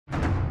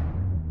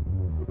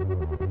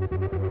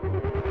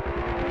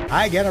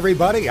Hi again,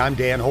 everybody. I'm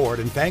Dan Horde,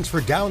 and thanks for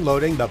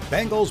downloading the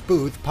Bengals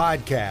Booth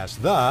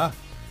podcast.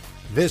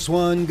 This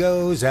one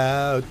goes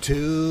out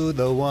to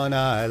the one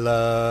I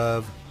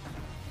love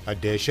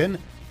edition,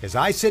 as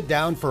I sit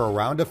down for a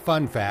round of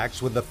fun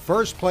facts with the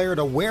first player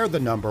to wear the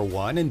number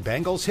 1 in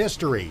Bengals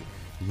history,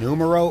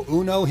 numero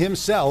uno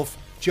himself,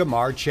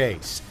 Ja'Marr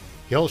Chase.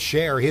 He'll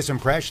share his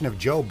impression of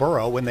Joe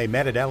Burrow when they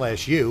met at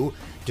LSU,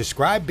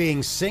 describe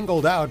being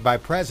singled out by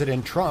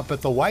President Trump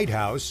at the White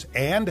House,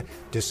 and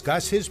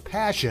discuss his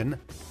passion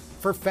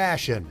for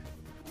fashion.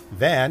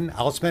 Then,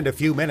 I'll spend a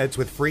few minutes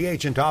with free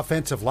agent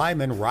offensive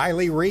lineman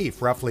Riley Reiff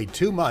roughly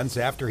 2 months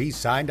after he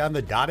signed on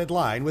the dotted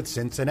line with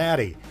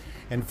Cincinnati.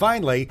 And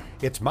finally,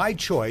 it's my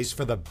choice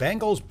for the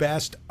Bengals'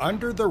 best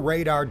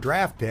under-the-radar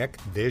draft pick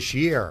this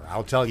year.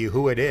 I'll tell you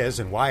who it is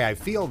and why I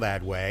feel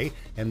that way,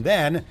 and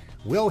then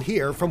we'll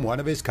hear from one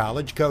of his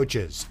college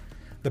coaches.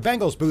 The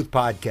Bengals Booth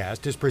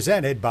podcast is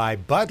presented by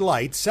Bud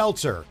Light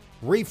Seltzer.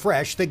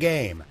 Refresh the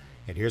game.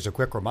 And here's a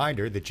quick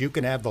reminder that you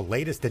can have the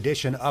latest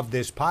edition of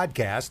this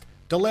podcast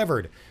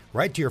delivered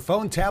right to your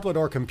phone, tablet,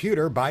 or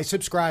computer by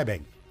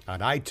subscribing on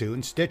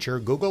iTunes, Stitcher,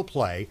 Google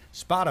Play,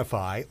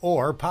 Spotify,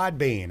 or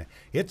Podbean.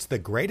 It's the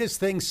greatest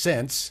thing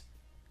since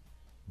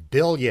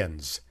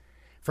Billions.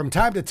 From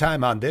time to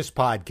time on this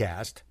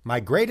podcast, my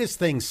greatest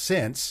thing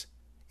since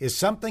is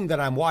something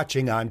that I'm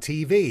watching on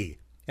TV.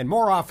 And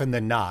more often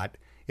than not,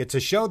 it's a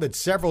show that's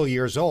several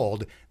years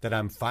old that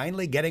I'm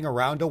finally getting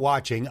around to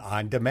watching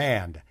on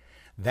demand.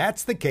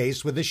 That's the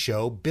case with the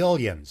show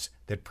Billions,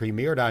 that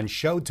premiered on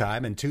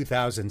Showtime in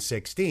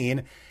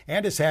 2016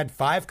 and has had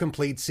 5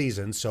 complete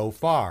seasons so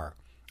far.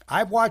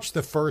 I've watched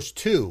the first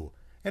 2,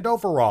 and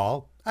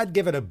overall, I'd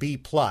give it a B+.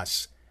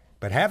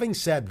 But having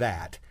said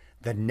that,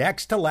 the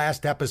next to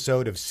last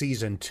episode of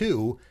season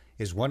 2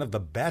 is one of the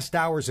best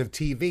hours of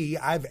TV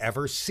I've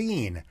ever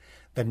seen.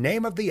 The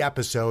name of the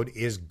episode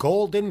is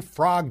Golden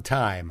Frog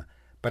Time,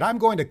 but I'm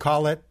going to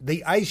call it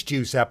the Ice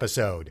Juice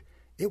episode.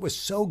 It was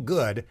so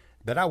good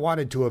that I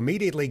wanted to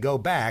immediately go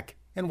back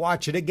and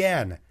watch it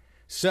again.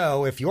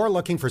 So if you're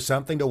looking for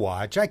something to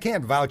watch, I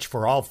can't vouch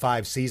for all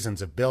 5 seasons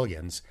of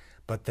Billions,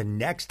 but the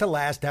next to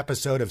last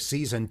episode of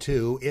season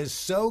 2 is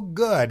so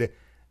good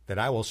that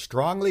I will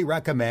strongly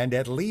recommend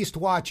at least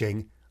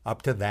watching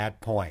up to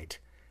that point.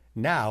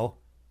 Now,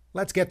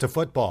 let's get to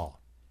football.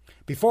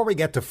 Before we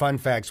get to fun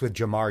facts with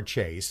Ja'Marr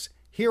Chase,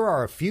 here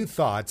are a few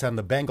thoughts on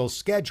the Bengals'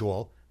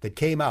 schedule that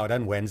came out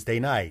on Wednesday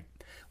night.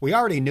 We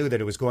already knew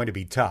that it was going to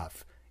be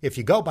tough. If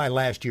you go by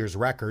last year's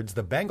records,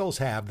 the Bengals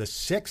have the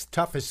 6th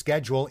toughest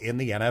schedule in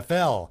the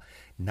NFL.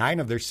 9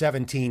 of their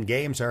 17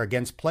 games are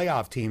against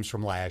playoff teams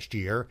from last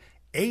year.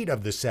 8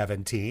 of the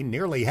 17,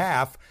 nearly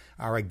half,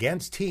 are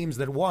against teams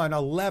that won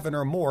 11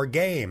 or more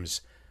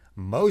games.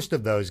 Most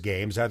of those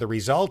games are the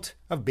result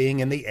of being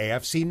in the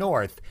AFC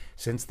North,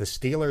 since the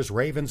Steelers,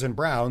 Ravens, and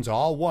Browns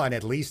all won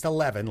at least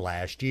 11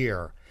 last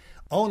year.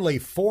 Only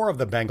 4 of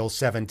the Bengals'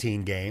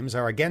 17 games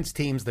are against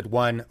teams that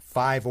won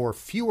 5 or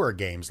fewer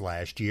games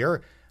last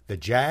year: the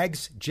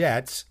Jags,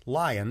 Jets,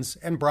 Lions,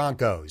 and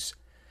Broncos.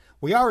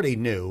 We already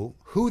knew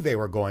who they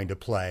were going to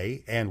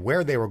play and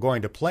where they were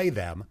going to play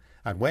them.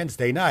 On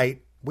Wednesday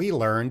night, we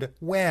learned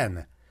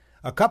when.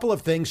 A couple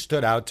of things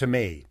stood out to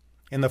me.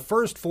 In the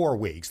first 4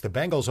 weeks, the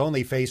Bengals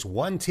only faced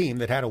one team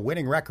that had a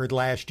winning record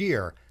last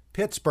year,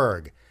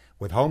 Pittsburgh,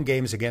 with home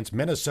games against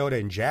Minnesota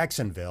and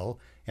Jacksonville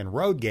and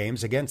road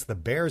games against the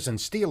Bears and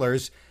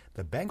Steelers.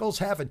 The Bengals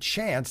have a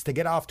chance to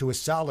get off to a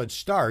solid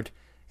start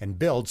and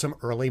build some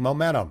early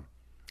momentum.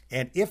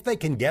 And if they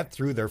can get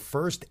through their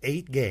first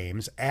 8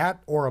 games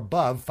at or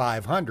above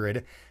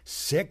 500,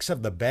 6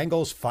 of the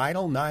Bengals'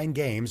 final 9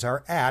 games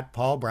are at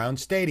Paul Brown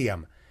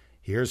Stadium.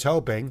 Here's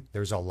hoping.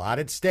 There's a lot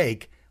at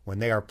stake when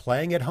they are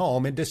playing at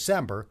home in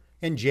December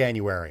and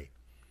January.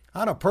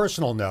 On a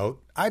personal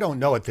note, I don't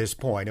know at this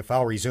point if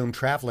I'll resume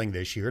traveling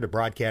this year to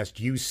broadcast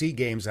UC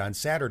games on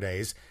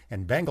Saturdays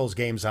and Bengals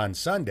games on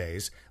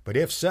Sundays, but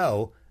if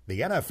so, the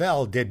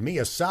NFL did me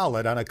a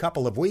solid on a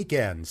couple of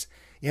weekends.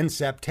 In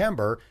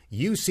September,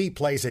 UC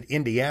plays at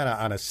Indiana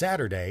on a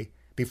Saturday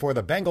before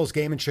the Bengals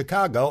game in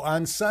Chicago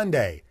on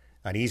Sunday,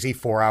 an easy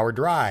 4-hour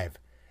drive.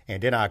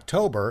 And in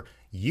October,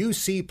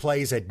 UC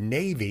plays at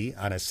Navy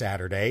on a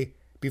Saturday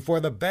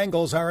before the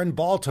Bengals are in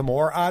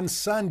Baltimore on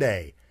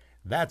Sunday.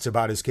 That's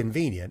about as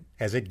convenient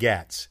as it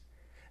gets.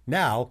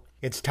 Now,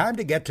 it's time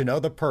to get to know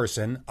the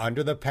person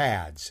under the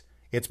pads.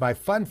 It's my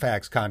Fun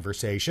Facts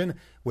conversation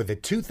with the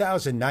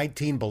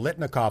 2019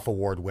 Biletnikoff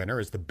Award winner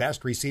as the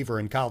best receiver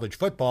in college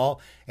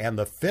football and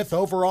the 5th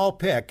overall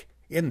pick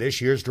in this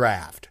year's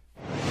draft.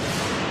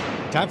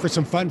 Time for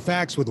some fun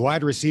facts with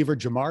wide receiver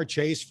Ja'Marr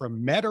Chase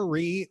from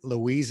Metairie,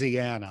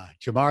 Louisiana.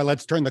 Ja'Marr,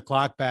 let's turn the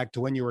clock back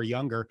to when you were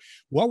younger.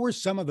 What were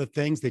some of the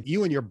things that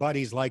you and your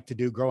buddies liked to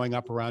do growing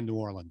up around New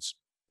Orleans?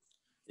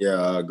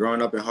 Yeah,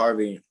 growing up in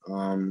Harvey,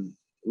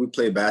 we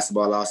played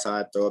basketball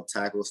outside, throw up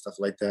tackles, stuff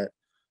like that.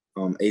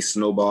 Ate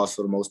snowballs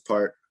for the most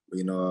part.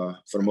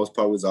 For the most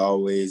part, we was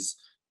always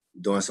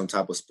doing some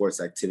type of sports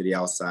activity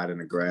outside in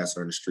the grass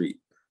or in the street.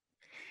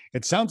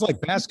 It sounds like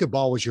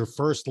basketball was your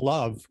first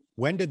love.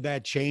 When did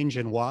that change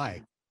and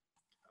why?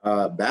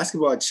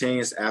 Basketball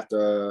changed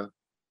after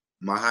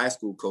my high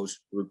school coach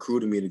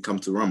recruited me to come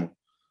to Rummel.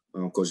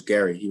 Coach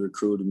Gary, he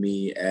recruited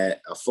me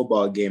at a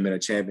football game in a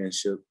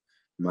championship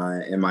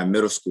in my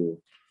middle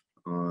school.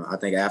 I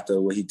think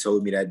after what he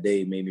told me that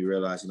day made me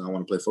realize, I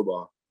want to play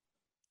football.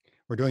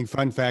 We're doing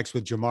fun facts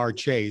with Jamar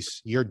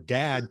Chase. Your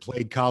dad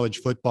played college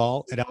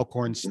football at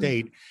Elkhorn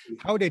State.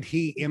 How did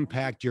he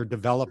impact your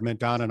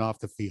development on and off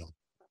the field?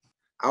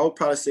 I would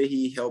probably say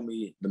he helped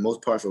me the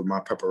most part for my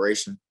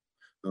preparation.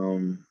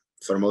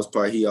 For the most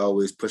part, he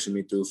always pushing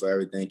me through for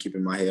everything,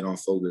 keeping my head on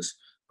focus.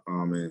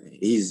 And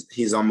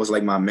he's almost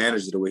like my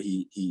manager the way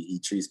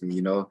he treats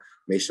me,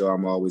 make sure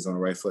I'm always on the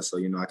right foot. So,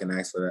 I can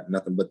ask for that,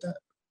 nothing but that.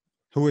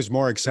 Who was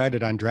more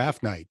excited on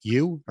draft night,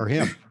 you or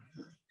him?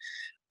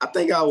 I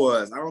think I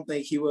was. I don't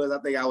think he was. I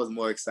think I was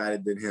more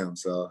excited than him.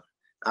 So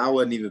I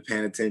wasn't even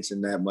paying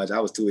attention that much. I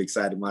was too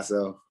excited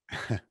myself.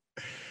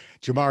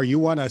 Jamar, you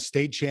won a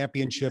state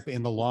championship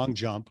in the long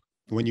jump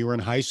when you were in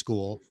high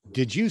school.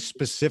 Did you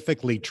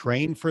specifically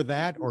train for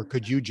that, or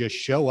could you just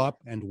show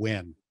up and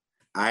win?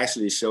 I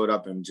actually showed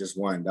up and just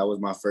won. That was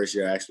my first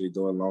year actually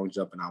doing long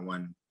jump, and I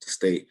won the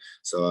state.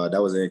 So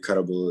that was an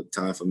incredible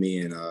time for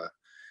me. And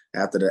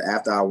after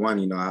I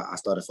won, I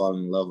started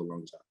falling in love with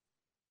long jump.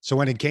 So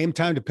when it came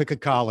time to pick a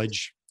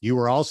college, you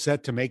were all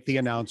set to make the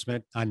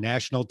announcement on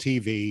national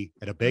TV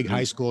at a big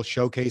high school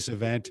showcase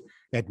event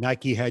at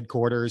Nike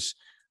headquarters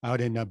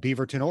out in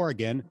Beaverton,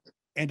 Oregon,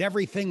 and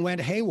everything went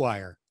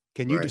haywire.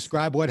 Can you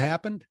describe what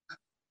happened?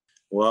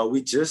 Well,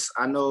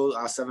 I know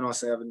our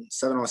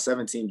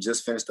 7-on-7 team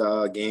just finished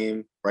the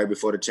game right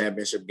before the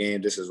championship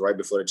game. This is right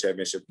before the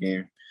championship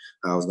game.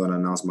 I was going to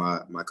announce my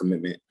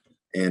commitment.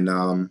 And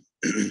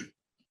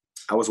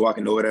I was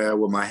walking over there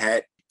with my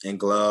hat and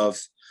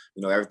gloves.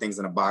 Everything's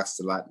in a box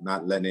to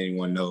not letting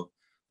anyone know.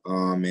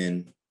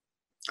 And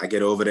I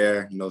get over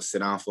there, sit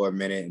down for a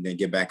minute and then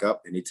get back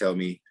up. And they tell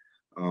me,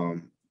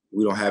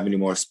 we don't have any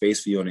more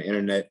space for you on the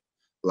internet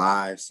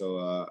live.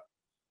 So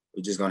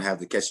we're just going to have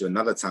to catch you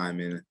another time.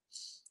 And,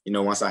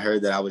 once I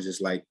heard that, I was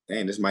just like,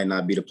 dang, this might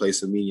not be the place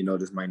for me.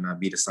 This might not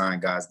be the sign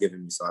God's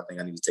giving me. So I think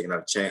I need to take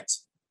another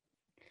chance.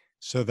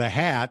 So the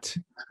hat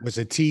was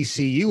a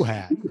TCU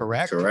hat,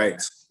 correct?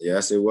 Correct.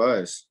 Yes, it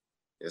was.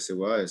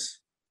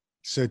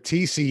 So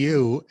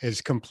TCU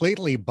is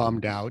completely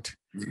bummed out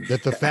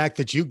that the fact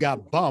that you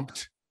got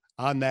bumped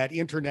on that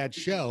internet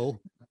show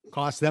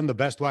cost them the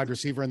best wide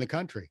receiver in the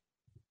country.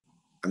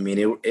 I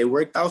mean, it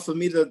worked out for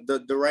me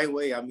the right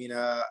way. I mean,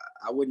 I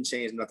wouldn't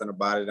change nothing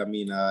about it. I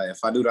mean, if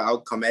I knew the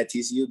outcome at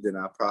TCU, then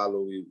I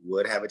probably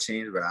would have a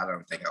change, but I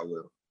don't think I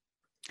will.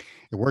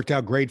 It worked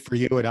out great for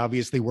you. It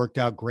obviously worked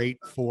out great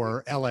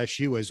for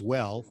LSU as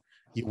well.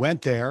 You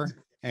went there,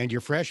 and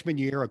your freshman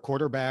year, a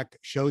quarterback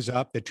shows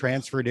up that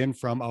transferred in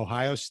from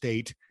Ohio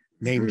State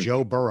named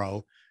Joe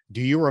Burrow.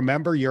 Do you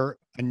remember your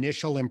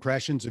initial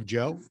impressions of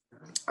Joe?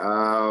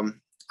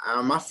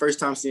 My first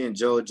time seeing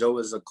Joe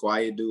was a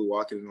quiet dude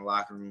walking in the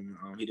locker room.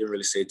 He didn't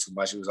really say too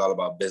much. He was all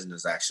about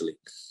business, actually.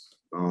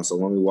 So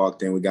when we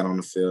walked in, we got on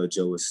the field.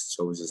 Joe was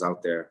just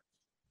out there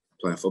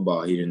playing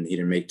football. He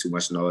didn't make too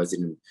much noise.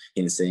 He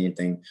didn't say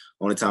anything.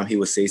 Only time he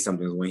would say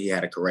something was when he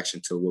had a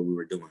correction to what we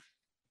were doing.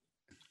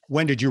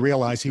 When did you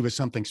realize he was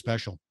something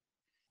special?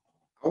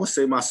 I would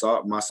say my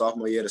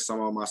sophomore year, the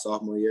summer of my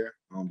sophomore year.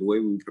 The way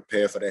we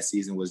prepared for that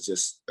season was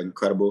just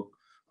incredible.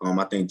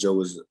 I think Joe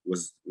was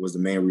the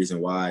main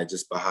reason why,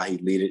 just by how he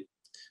led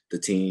the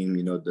team,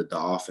 the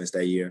offense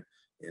that year,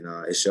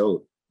 and it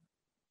showed.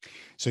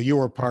 So you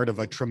were part of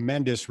a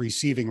tremendous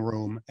receiving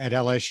room at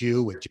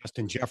LSU with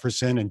Justin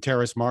Jefferson and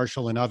Terrace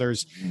Marshall and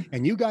others.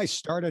 And you guys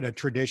started a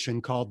tradition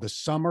called the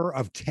Summer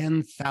of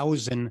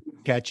 10,000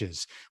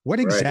 Catches. What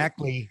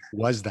exactly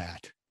was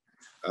that?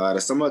 The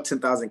Summer of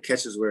 10,000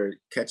 Catches were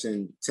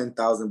catching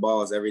 10,000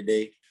 balls every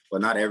day.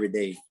 Well, not every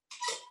day,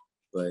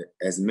 but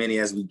as many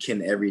as we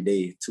can every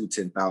day to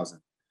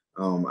 10,000.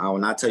 I will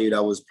not tell you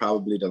that was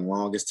probably the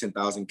longest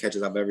 10,000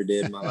 catches I've ever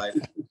did in my life.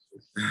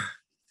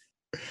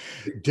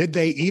 Did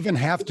they even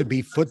have to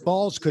be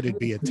footballs? Could it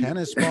be a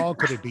tennis ball?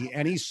 Could it be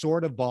any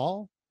sort of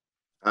ball?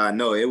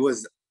 No, it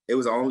was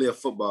only a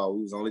football.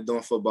 We was only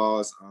doing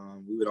footballs.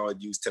 We would only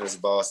use tennis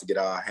balls to get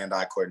our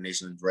hand-eye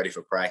coordination ready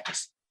for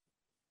practice.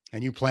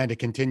 And you plan to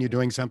continue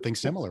doing something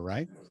similar,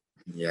 right?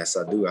 Yes,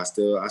 I do. I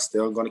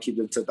still going to keep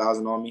the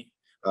 10,000 on me.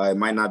 It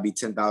might not be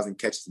 10,000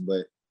 catches,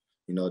 but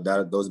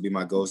those would be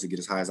my goals to get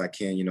as high as I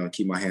can, and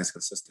keep my hands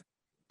consistent.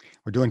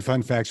 We're doing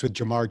fun facts with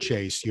Jamar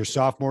Chase. Your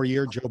sophomore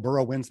year, Joe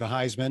Burrow wins the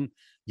Heisman.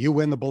 You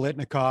win the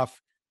Biletnikoff.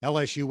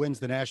 LSU wins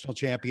the national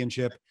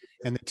championship,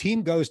 and the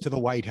team goes to the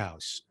White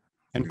House.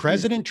 And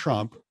President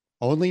Trump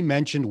only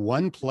mentioned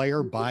one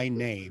player by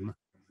name,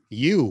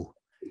 you.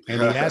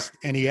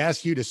 And he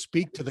asked you to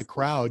speak to the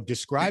crowd.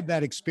 Describe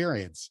that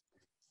experience.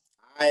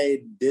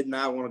 I did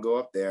not want to go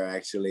up there,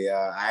 actually.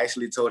 I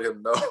actually told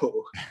him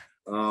no.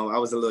 I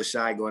was a little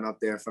shy going up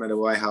there in front of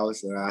the White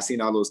House. I seen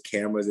all those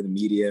cameras and the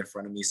media in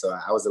front of me, so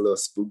I was a little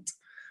spooked.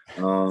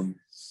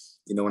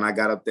 when I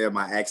got up there,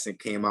 my accent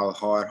came out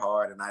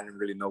hard, and I didn't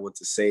really know what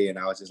to say. And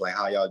I was just like,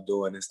 how y'all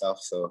doing and stuff.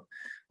 So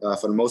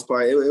for the most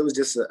part, it was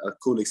just a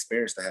cool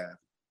experience to have.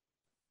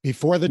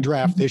 Before the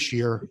draft this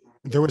year,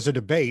 there was a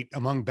debate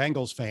among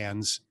Bengals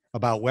fans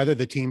about whether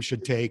the team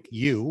should take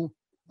you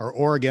or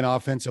Oregon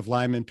offensive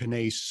lineman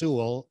Penei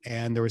Sewell.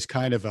 And there was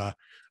kind of a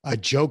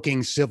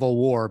joking civil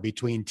war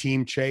between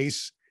Team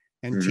Chase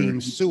and Team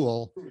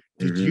Sewell.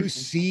 Did you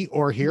see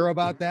or hear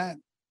about that?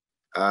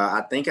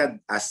 I think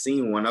I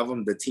seen one of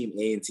them, the Team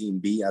A and Team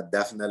B. I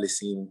definitely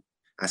seen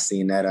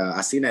that.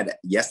 I seen that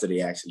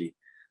yesterday, actually.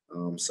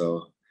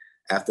 So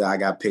after I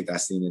got picked, I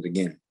seen it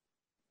again.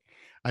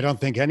 I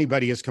don't think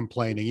anybody is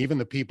complaining. Even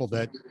the people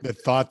that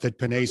thought that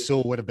Penei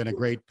Sewell would have been a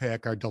great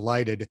pick are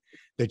delighted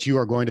that you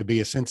are going to be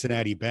a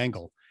Cincinnati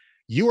Bengal.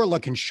 You are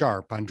looking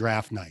sharp on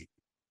draft night.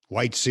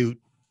 White suit,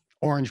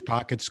 orange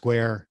pocket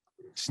square,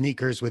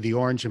 sneakers with the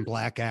orange and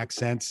black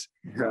accents.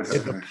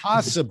 Did the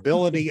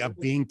possibility of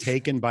being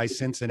taken by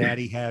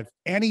Cincinnati have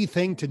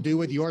anything to do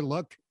with your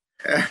look?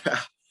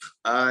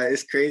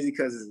 It's crazy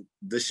because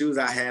the shoes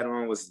I had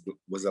on was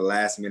a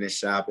last minute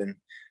shopping.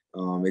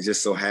 It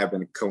just so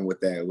happened to come with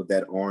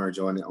that orange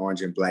on it,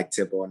 orange and black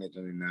tip on it,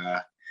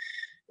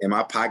 and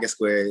my pocket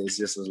square is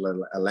just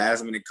a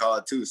last minute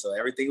call too. So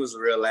everything was a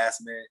real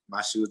last minute.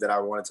 My shoes that I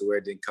wanted to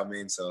wear didn't come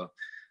in, so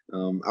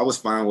I was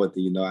fine with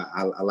it.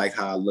 I like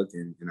how I looked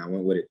and I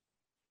went with it.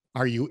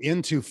 Are you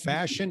into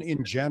fashion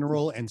in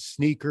general and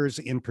sneakers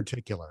in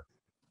particular?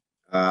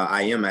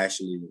 I am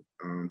actually.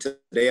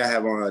 Today I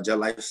have on a Jet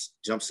Life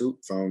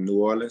jumpsuit from New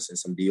Orleans and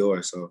some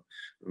Dior. So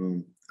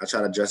I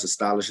try to dress as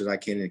stylish as I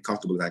can and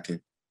comfortable as I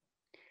can.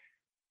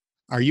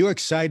 Are you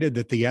excited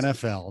that the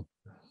NFL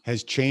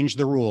has changed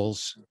the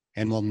rules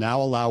and will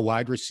now allow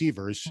wide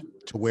receivers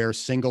to wear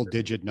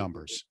single-digit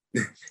numbers?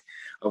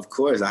 Of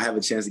course, I have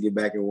a chance to get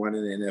back and win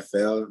in the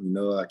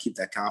NFL. Keep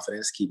that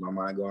confidence, keep my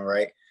mind going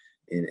right,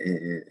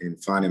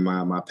 and finding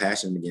my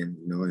passion again.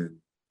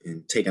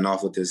 And taking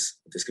off with this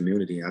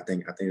community. I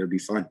think it'll be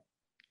fun.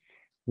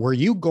 Were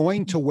you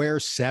going to wear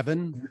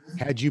 7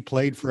 had you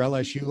played for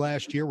LSU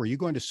last year? Were you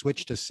going to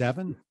switch to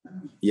 7?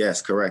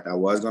 Yes, correct. I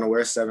was going to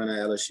wear 7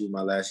 at LSU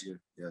my last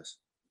year. Yes.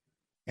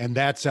 And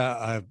that's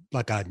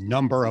like a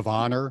number of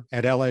honor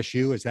at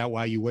LSU. Is that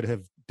why you would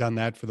have done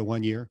that for the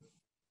 1 year?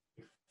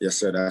 Yes,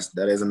 sir.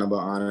 That is a number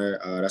of honor.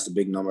 That's a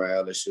big number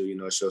at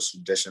LSU. It shows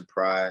tradition,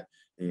 pride,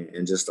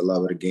 and just the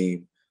love of the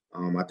game.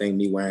 I think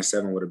me wearing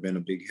 7 would have been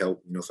a big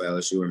help, for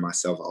LSU and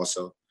myself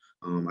also.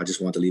 I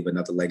just want to leave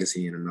another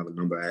legacy and another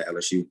number at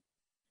LSU.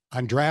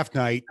 On draft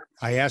night,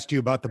 I asked you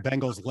about the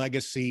Bengals'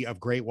 legacy of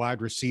great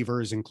wide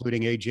receivers,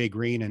 including A.J.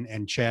 Green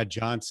and Chad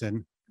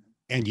Johnson.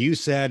 And you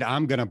said,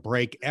 I'm going to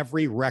break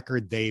every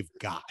record they've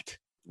got.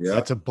 Yep.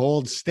 That's a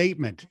bold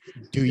statement.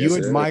 Do you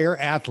admire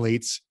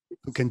athletes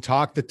who can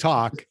talk the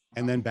talk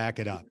and then back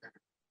it up?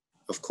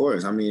 Of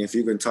course. If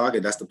you can talk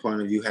it, that's the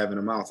point of you having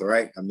a mouth,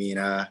 right?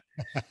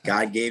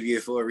 God gave you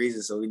it for a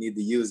reason, so we need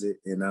to use it.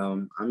 And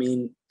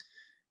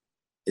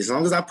as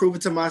long as I prove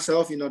it to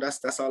myself,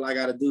 that's all I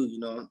got to do.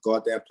 Go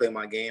out there and play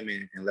my game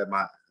and let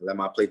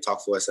my play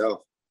talk for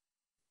itself.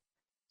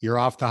 You're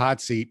off the hot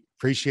seat.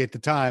 Appreciate the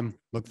time.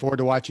 Look forward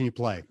to watching you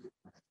play.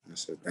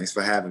 Yes, sir. Thanks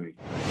for having me.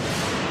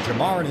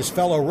 Ja'Marr and his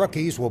fellow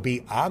rookies will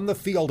be on the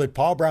field at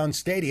Paul Brown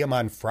Stadium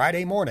on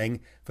Friday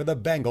morning for the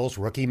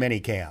Bengals rookie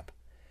minicamp.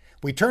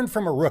 We turned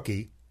from a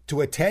rookie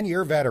to a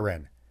 10-year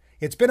veteran.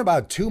 It's been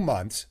about 2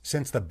 months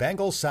since the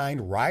Bengals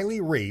signed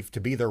Riley Reef to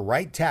be their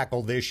right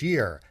tackle this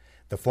year.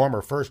 The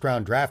former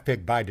first-round draft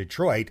pick by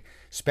Detroit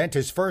spent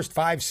his first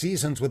 5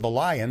 seasons with the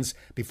Lions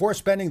before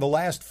spending the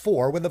last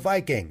 4 with the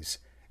Vikings.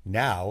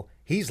 Now,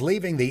 he's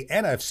leaving the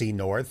NFC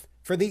North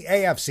for the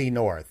AFC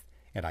North.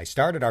 And I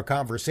started our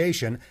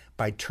conversation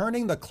by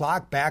turning the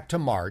clock back to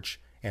March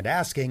and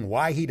asking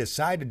why he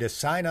decided to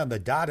sign on the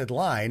dotted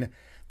line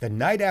the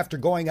night after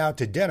going out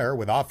to dinner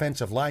with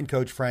offensive line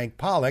coach Frank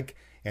Pollock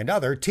and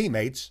other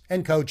teammates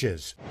and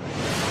coaches.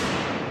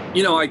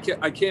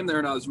 I came there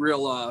and I was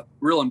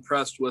real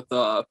impressed with,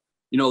 the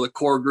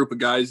core group of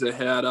guys that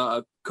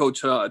had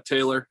Coach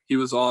Taylor. He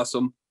was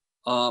awesome.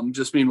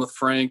 Just meeting with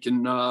Frank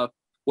and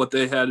what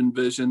they had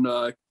envisioned,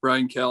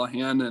 Brian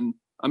Callahan, and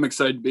I'm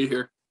excited to be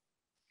here.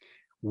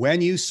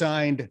 When you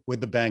signed with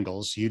the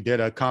Bengals, you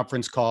did a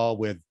conference call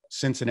with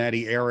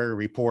Cincinnati area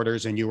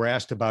reporters, and you were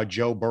asked about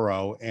Joe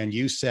Burrow, and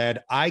you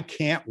said, I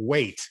can't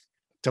wait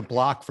to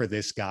block for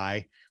this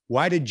guy.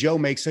 Why did Joe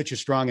make such a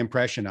strong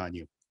impression on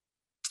you?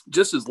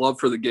 Just his love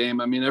for the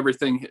game.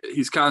 Everything,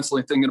 he's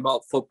constantly thinking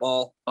about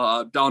football,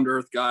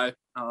 down-to-earth guy.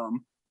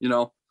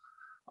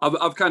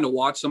 I've kind of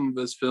watched some of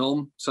his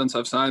film since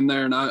I've signed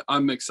there, and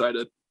I'm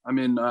excited.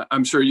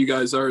 I'm sure you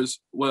guys are as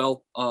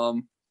well.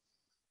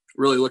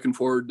 Really looking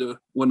forward to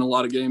winning a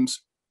lot of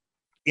games.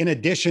 In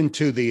addition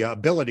to the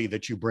ability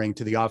that you bring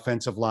to the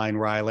offensive line,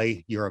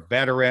 Riley, you're a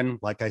veteran.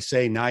 Like I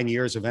say, 9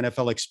 years of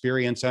NFL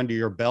experience under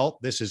your belt.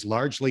 This is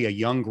largely a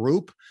young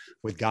group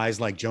with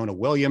guys like Jonah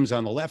Williams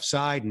on the left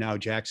side. Now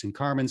Jackson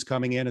Carman's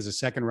coming in as a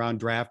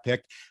second-round draft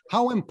pick.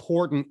 How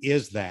important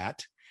is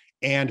that?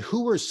 And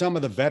who are some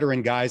of the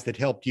veteran guys that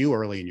helped you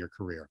early in your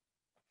career?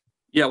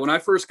 Yeah, when I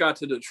first got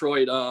to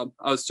Detroit, I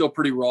was still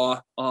pretty raw.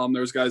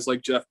 There's guys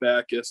like Jeff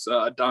Backus,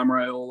 Dom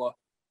Raiola,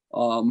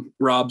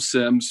 Rob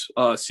Sims,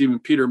 Steven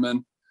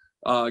Peterman,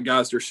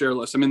 Gosder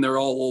Sherless. I mean, they're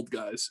all old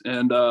guys,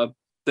 and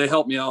they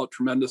helped me out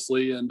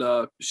tremendously and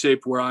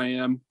shaped where I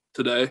am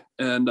today.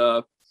 And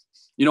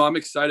I'm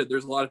excited.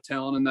 There's a lot of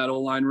talent in that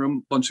O-line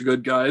room, bunch of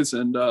good guys,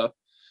 and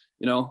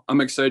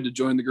I'm excited to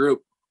join the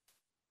group.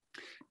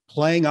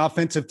 Playing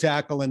offensive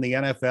tackle in the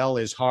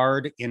NFL is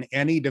hard in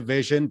any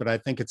division, but I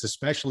think it's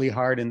especially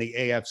hard in the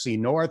AFC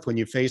North. When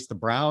you face the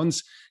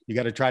Browns, you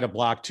got to try to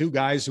block two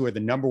guys who are the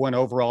number one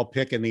overall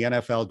pick in the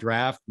NFL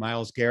draft,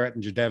 Myles Garrett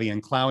and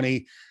Jadeveon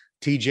Clowney.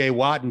 TJ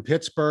Watt in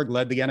Pittsburgh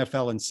led the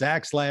NFL in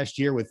sacks last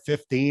year with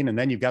 15. And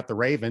then you've got the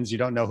Ravens. You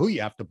don't know who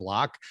you have to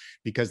block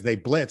because they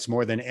blitz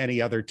more than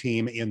any other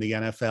team in the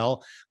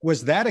NFL.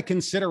 Was that a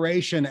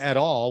consideration at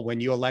all when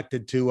you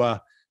elected to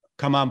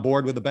come on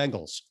board with the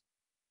Bengals?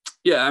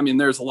 Yeah, I mean,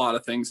 there's a lot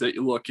of things that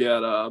you look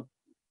at.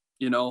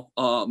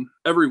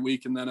 Every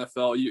week in the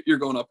NFL, you're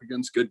going up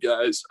against good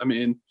guys. I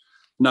mean,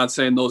 not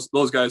saying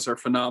those guys are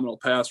phenomenal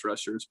pass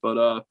rushers,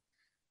 but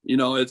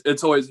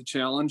it's always a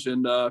challenge,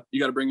 and you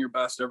got to bring your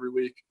best every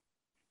week.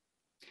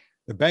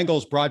 The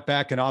Bengals brought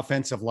back an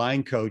offensive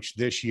line coach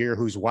this year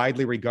who's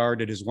widely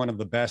regarded as one of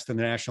the best in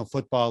the National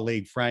Football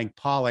League, Frank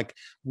Pollock.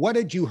 What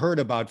had you heard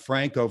about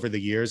Frank over the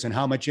years, and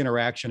how much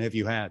interaction have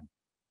you had?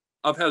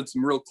 I've had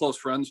some real close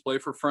friends play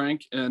for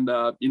Frank, and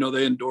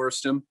they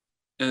endorsed him.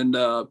 And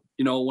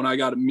when I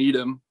got to meet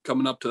him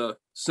coming up to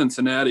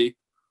Cincinnati,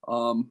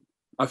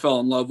 I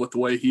fell in love with the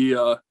way he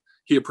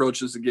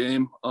approaches the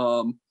game.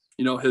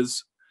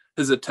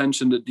 His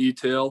attention to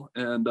detail,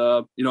 and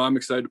I'm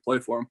excited to play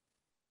for him.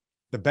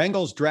 The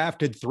Bengals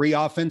drafted 3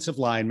 offensive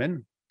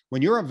linemen.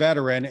 When you're a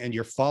veteran and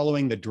you're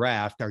following the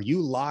draft, are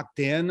you locked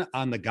in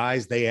on the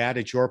guys they add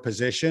at your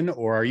position,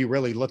 or are you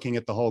really looking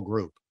at the whole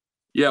group?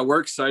 Yeah, we're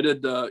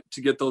excited to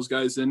get those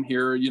guys in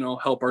here,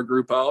 help our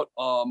group out.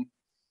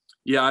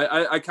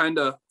 I kind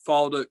of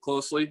followed it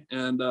closely,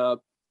 and the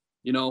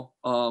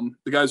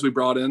guys we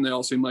brought in, they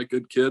all seem like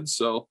good kids,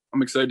 so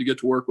I'm excited to get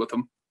to work with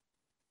them.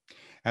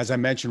 As I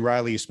mentioned,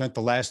 Riley, you spent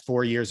the last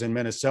 4 years in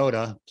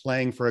Minnesota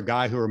playing for a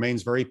guy who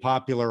remains very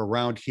popular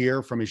around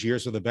here from his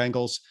years with the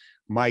Bengals,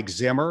 Mike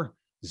Zimmer.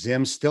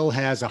 Zim still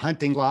has a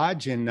hunting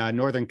lodge in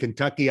northern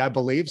Kentucky, I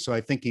believe, so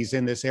I think he's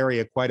in this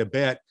area quite a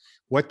bit.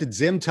 What did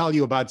Zim tell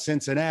you about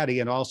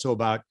Cincinnati and also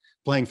about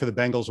playing for the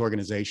Bengals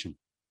organization?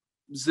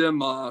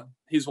 Zim,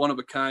 he's one of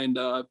a kind,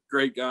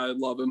 great guy. I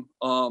love him.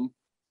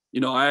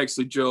 I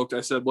actually joked.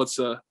 I said, "What's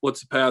the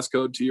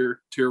passcode to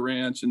your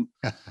ranch?" And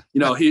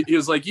he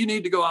was like, "You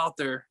need to go out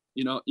there."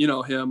 You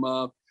know him.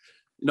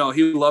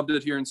 He loved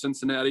it here in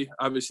Cincinnati.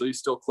 Obviously, he's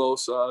still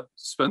close.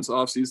 Spends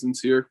off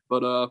seasons here,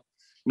 but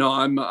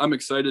I'm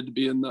excited to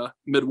be in the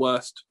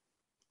Midwest.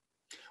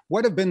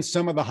 What have been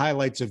some of the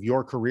highlights of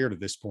your career to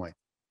this point?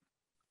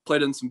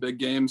 Played in some big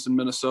games in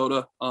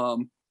Minnesota.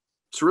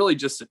 It's really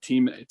just the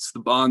teammates, the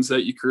bonds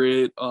that you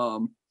create.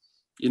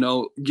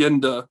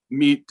 Getting to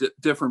meet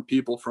different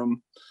people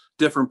from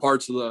different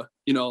parts of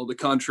the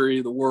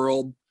country, the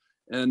world,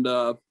 and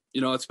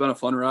it's been a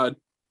fun ride.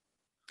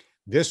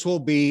 This will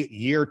be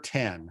year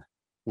 10,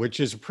 which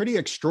is a pretty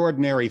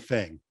extraordinary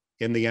thing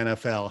in the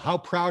NFL. How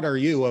proud are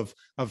you of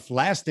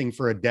lasting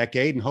for a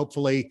decade and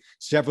hopefully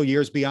several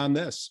years beyond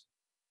this?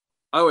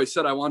 I always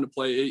said I wanted to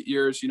play 8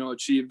 years,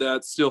 achieve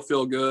that, still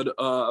feel good.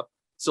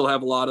 Still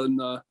have a lot in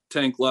the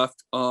tank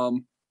left.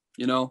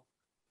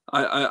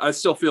 I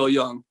still feel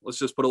young. Let's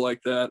just put it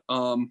like that.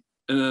 And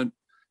then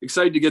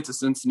excited to get to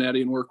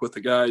Cincinnati and work with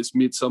the guys,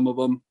 meet some of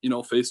them,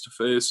 face to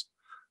face.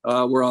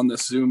 We're on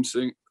this Zoom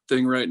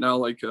thing right now,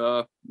 like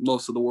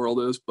most of the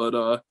world is, but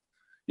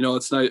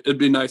it's nice. It'd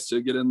be nice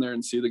to get in there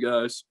and see the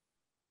guys.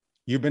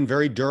 You've been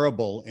very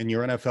durable in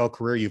your NFL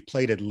career. You've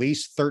played at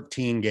least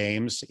 13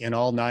 games in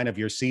all 9 of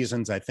your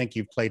seasons. I think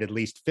you've played at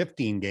least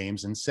 15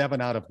 games in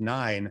 7 out of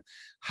 9.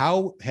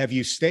 How have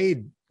you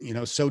stayed,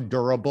 so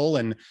durable,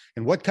 and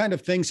what kind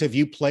of things have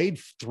you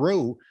played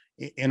through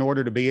in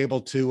order to be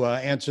able to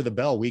answer the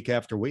bell week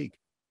after week?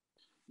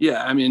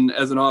 Yeah, I mean,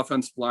 as an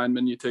offensive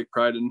lineman, you take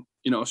pride in,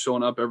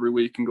 showing up every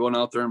week and going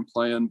out there and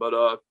playing. But,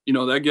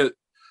 that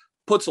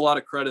puts a lot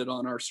of credit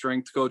on our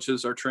strength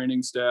coaches, our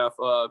training staff,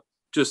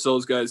 just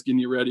those guys getting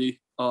you ready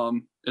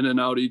in and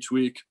out each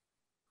week.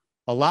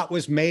 A lot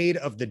was made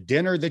of the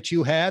dinner that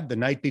you had the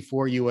night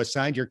before you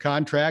signed your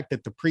contract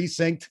at the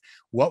precinct.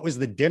 What was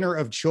the dinner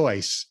of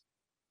choice?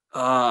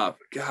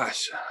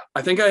 Gosh,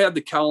 I think I had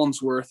the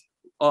Collinsworth.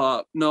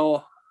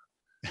 No,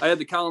 I had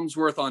the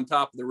Collinsworth on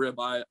top of the rib.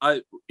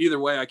 I either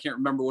way, I can't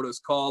remember what it was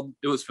called.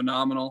 It was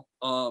phenomenal.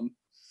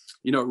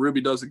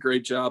 Ruby does a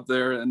great job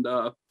there, and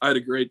I had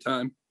a great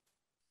time.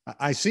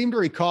 I seem to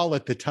recall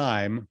at the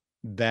time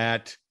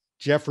that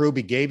Jeff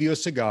Ruby gave you a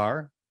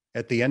cigar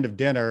at the end of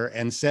dinner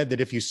and said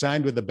that if you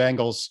signed with the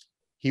Bengals,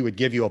 he would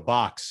give you a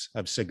box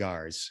of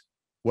cigars.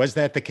 Was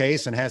that the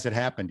case, and has it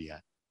happened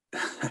yet?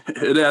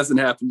 It hasn't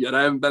happened yet.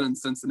 I haven't been in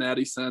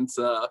Cincinnati since,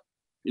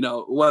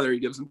 whether he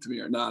gives them to me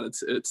or not,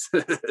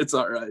 it's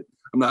all right.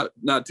 I'm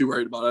not too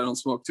worried about it. I don't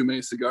smoke too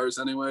many cigars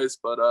anyways,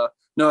 but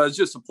no, it's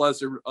just a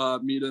pleasure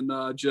meeting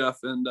Jeff,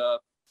 and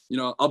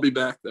I'll be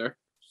back there.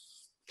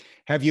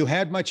 Have you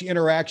had much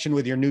interaction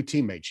with your new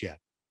teammates yet?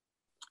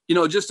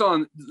 Just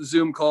on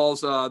Zoom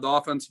calls, the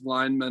offensive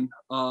linemen,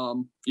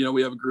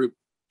 we have a group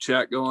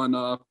chat going.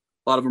 A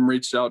lot of them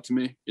reached out to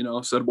me,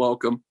 said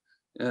welcome.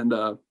 And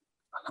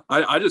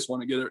I just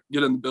want to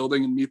get in the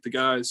building and meet the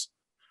guys.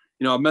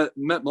 I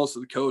met most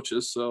of the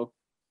coaches,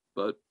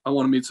 but I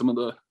want to meet some of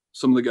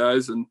the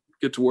guys and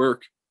get to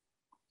work.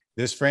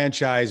 This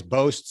franchise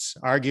boasts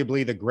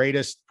arguably the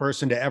greatest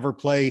person to ever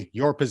play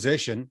your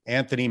position,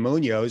 Anthony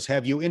Munoz.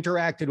 Have you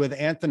interacted with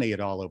Anthony at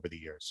all over the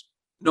years?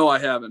 No, I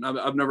haven't.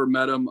 I've never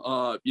met him.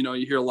 You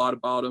hear a lot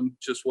about him,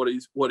 just what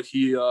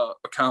he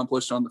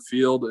accomplished on the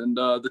field and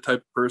the type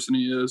of person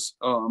he is.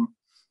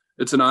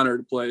 It's an honor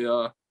to play,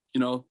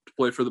 to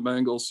play for the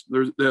Bengals.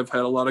 They have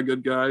had a lot of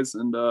good guys,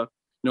 and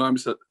I'm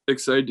just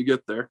excited to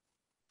get there.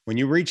 When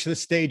you reach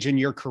this stage in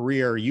your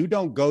career, you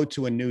don't go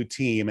to a new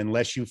team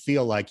unless you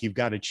feel like you've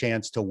got a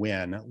chance to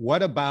win.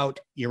 What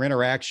about your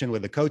interaction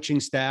with the coaching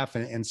staff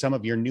and some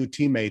of your new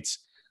teammates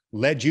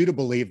led you to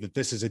believe that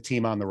this is a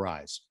team on the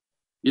rise?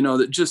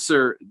 That just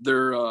their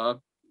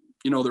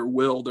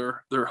will,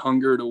 their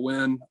hunger to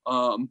win,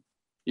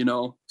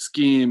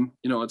 scheme.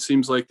 It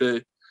seems like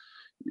they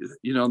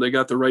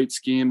got the right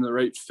scheme, the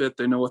right fit.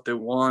 They know what they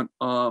want.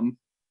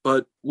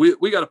 But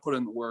we got to put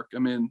in the work. I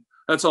mean,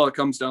 that's all it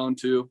comes down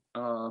to.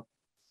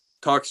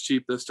 Talk's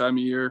cheap this time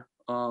of year.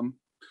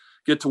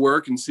 Get to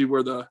work and see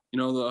where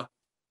the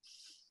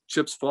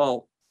chips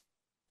fall.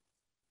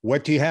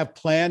 What do you have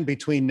planned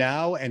between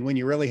now and when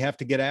you really have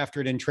to get after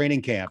it in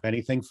training camp?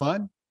 Anything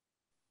fun?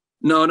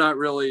 No, not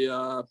really.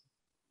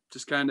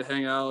 Just kind of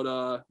hang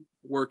out,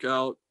 work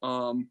out.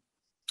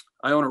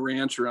 I own a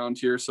ranch around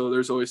here, so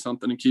there's always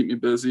something to keep me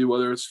busy,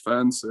 whether it's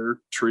fence or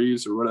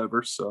trees or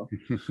whatever. So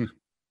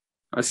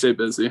I stay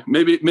busy.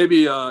 Maybe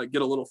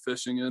get a little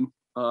fishing in.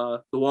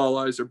 The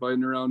walleyes are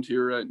biting around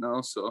here right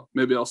now, so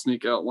maybe I'll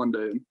sneak out one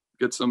day and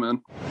get some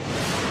in.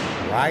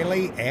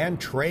 Riley and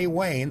Trey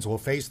Waynes will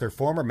face their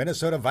former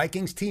Minnesota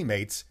Vikings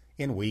teammates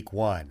in Week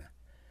 1.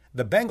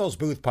 The Bengals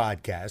Booth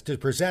Podcast is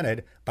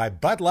presented by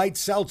Bud Light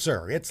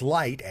Seltzer. It's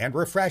light and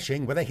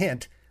refreshing with a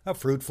hint of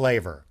fruit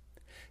flavor.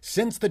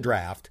 Since the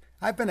draft,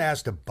 I've been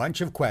asked a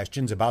bunch of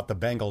questions about the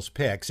Bengals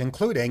picks,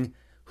 including,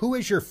 who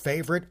is your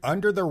favorite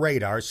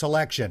under-the-radar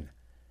selection?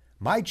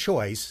 My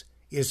choice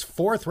is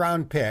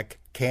fourth-round pick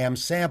Cam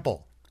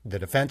Sample, the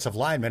defensive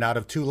lineman out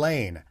of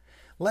Tulane.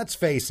 Let's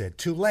face it,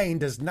 Tulane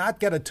does not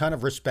get a ton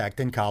of respect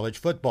in college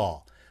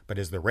football, but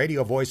as the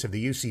radio voice of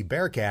the UC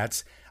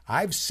Bearcats,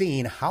 I've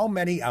seen how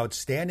many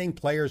outstanding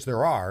players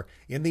there are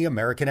in the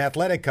American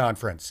Athletic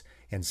Conference,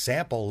 and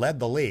Sample led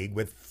the league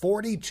with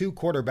 42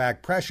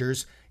 quarterback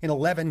pressures in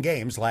 11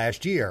 games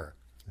last year.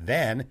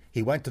 Then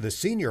he went to the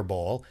Senior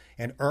Bowl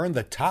and earned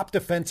the top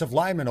defensive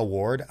lineman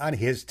award on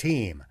his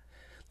team.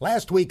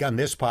 Last week on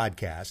this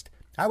podcast,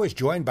 I was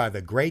joined by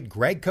the great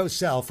Greg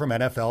Cosell from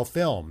NFL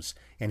Films,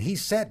 and he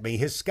sent me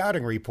his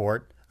scouting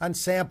report on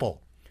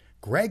Sample.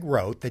 Greg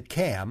wrote that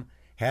Cam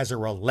has a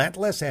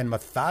relentless and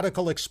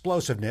methodical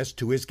explosiveness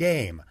to his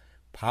game,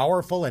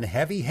 powerful and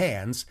heavy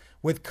hands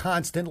with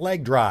constant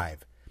leg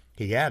drive.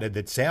 He added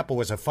that Sample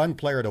was a fun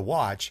player to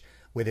watch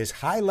with his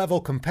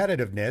high-level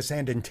competitiveness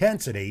and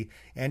intensity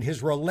and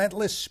his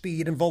relentless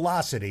speed and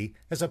velocity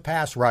as a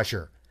pass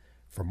rusher.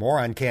 For more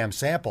on Cam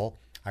Sample,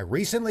 I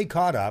recently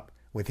caught up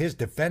with his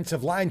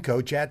defensive line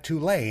coach at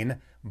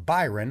Tulane,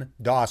 Byron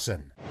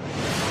Dawson.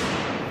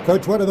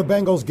 Coach, what are the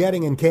Bengals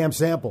getting in Cam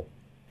Sample?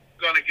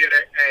 Going to get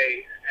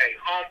a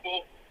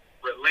humble,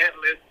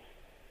 relentless,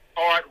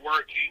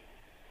 hard-working,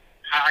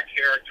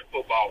 high-character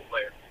football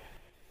player.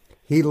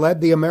 He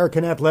led the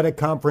American Athletic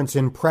Conference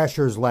in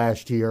pressures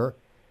last year.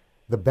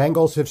 The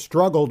Bengals have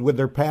struggled with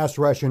their pass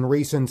rush in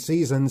recent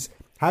seasons.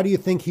 How do you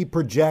think he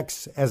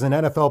projects as an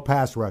NFL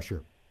pass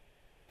rusher?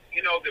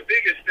 The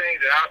biggest thing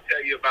that I'll tell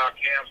you about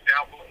Cam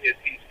Sample is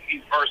he's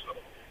versatile.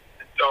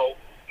 And so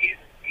he's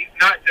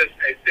not just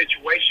a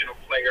situational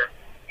player,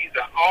 he's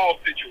an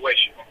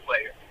all-situational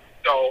player.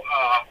 So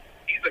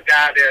he's a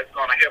guy that's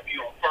going to help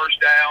you on first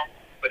down,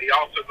 but he's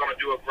also going to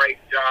do a great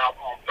job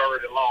on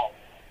third and long.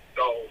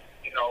 So,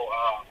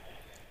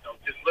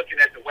 just looking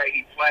at the way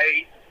he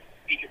plays,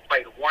 he can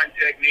play the one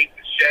technique,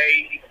 the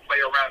shade. He can play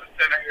around the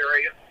center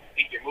area.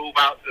 He can move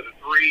out to the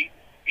three.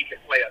 He can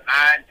play a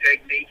 9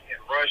 technique and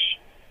rush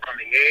from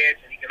the edge,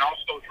 and he can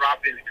also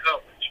drop into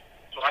coverage.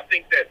 So I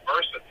think that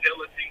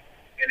versatility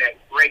and that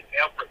great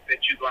effort that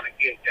you're going to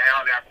get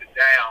down after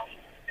down,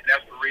 and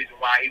that's the reason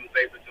why he was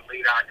able to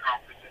lead our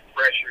conference in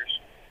pressures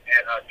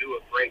and do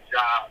a great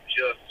job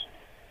just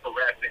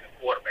harassing the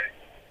quarterback.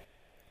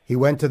 He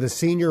went to the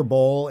Senior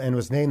Bowl and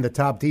was named the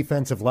top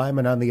defensive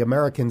lineman on the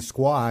American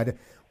squad.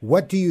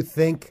 What do you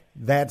think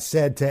that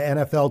said to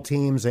NFL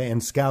teams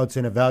and scouts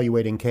in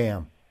evaluating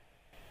Cam?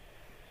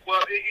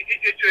 Well,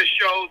 it just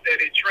shows that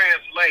it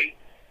translates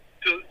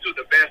to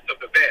the best of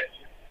the best.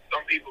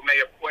 Some people may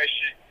have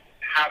questioned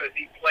how does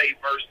he play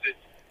versus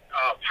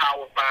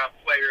Power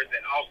 5 players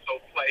and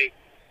also play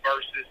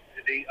versus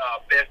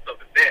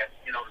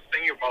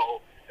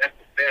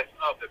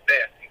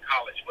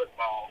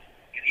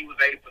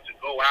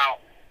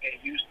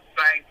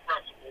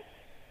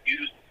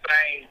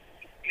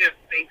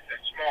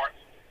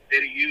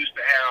that he used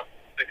to have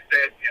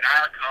success in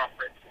our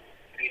conference,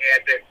 and he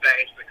had that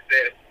same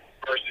success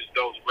versus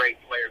those great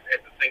players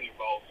at the Senior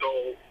Bowl.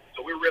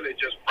 So we're really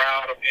just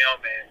proud of him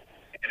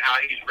and how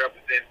he's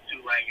represented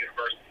Tulane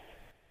University.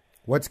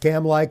 What's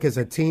Cam like as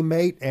a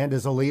teammate and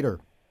as a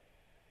leader?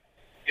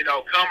 You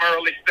know, come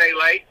early, stay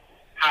late,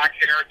 high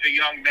character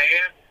young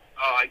man.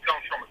 He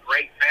comes from a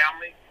great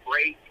family,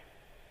 great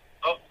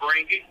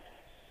upbringing,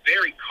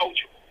 very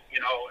coachable. You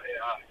know,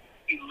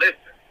 he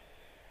listens.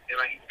 You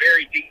know, he's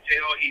very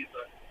detailed. He's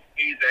a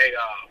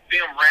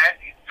film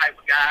rat. He's the type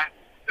of guy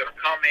that'll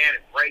come in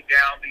and break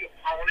down the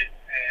opponent.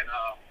 And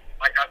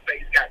like I say,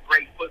 he's got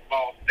great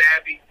football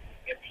savvy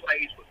and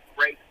plays with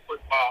great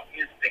football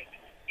instinct.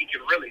 He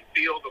can really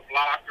feel the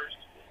blockers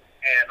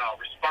and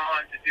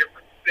respond to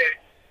different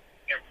sets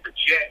and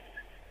project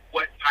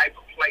what type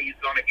of play he's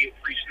going to get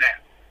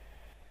pre-snap.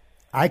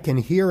 I can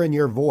hear in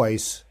your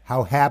voice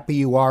how happy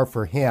you are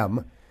for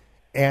him,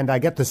 and I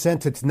get the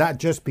sense it's not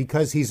just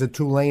because he's a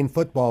Tulane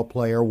football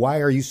player. Why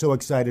are you so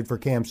excited for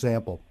Cam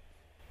Sample?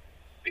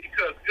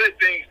 Because good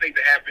things need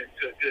to happen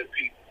to good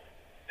people.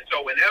 And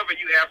so whenever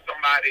you have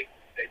somebody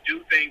that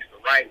do things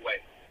the right way,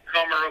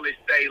 come early,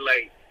 stay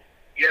late,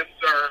 yes,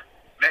 sir,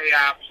 may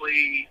I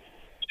please,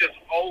 just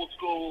old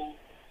school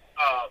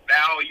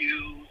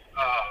values,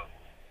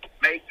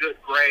 make good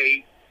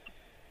grades,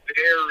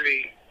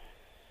 very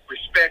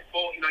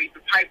respectful. You know, he's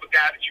the type of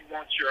guy that you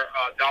want your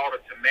daughter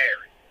to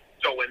marry.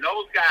 So when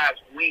those guys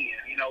win,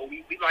 you know,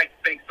 we like to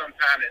think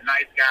sometimes that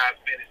nice guys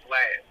finish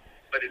last.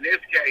 But in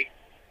this case,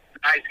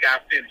 nice guy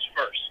finished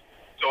first.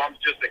 So I'm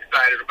just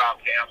excited about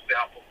Cam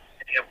Sample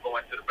and him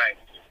going to the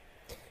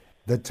Bengals.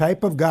 The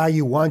type of guy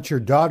you want your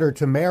daughter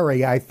to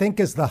marry, I think,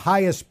 is the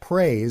highest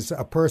praise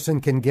a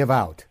person can give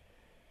out.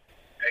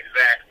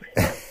 Exactly.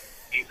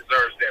 He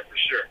deserves that for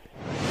sure.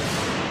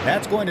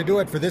 That's going to do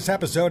it for this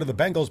episode of the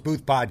Bengals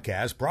Booth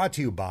Podcast, brought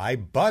to you by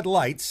Bud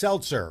Light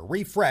Seltzer.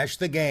 Refresh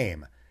the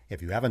game.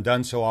 If you haven't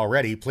done so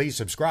already, please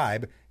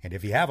subscribe. And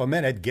if you have a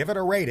minute, give it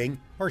a rating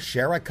or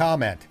share a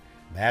comment.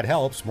 That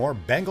helps more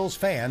Bengals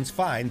fans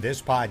find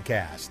this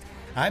podcast.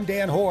 I'm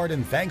Dan Hoard,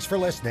 and thanks for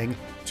listening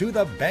to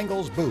the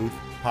Bengals Booth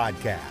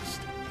Podcast.